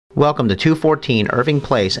Welcome to 214 Irving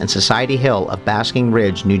Place in Society Hill of Basking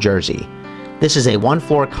Ridge, New Jersey. This is a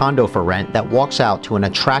one-floor condo for rent that walks out to an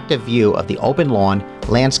attractive view of the open lawn,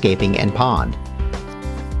 landscaping, and pond.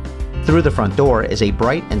 Through the front door is a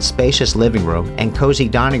bright and spacious living room and cozy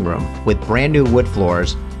dining room with brand new wood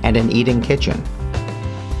floors and an eat-in kitchen.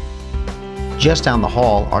 Just down the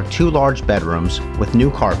hall are two large bedrooms with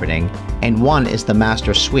new carpeting, and one is the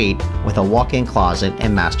master suite with a walk-in closet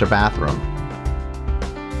and master bathroom.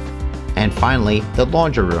 And finally, the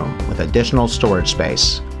laundry room with additional storage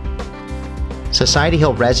space. Society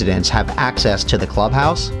Hill residents have access to the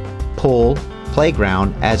clubhouse, pool,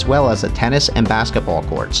 playground, as well as the tennis and basketball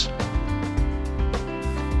courts.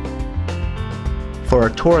 For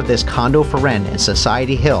a tour of this condo for rent in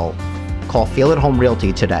Society Hill, call Feel at Home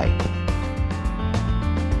Realty today.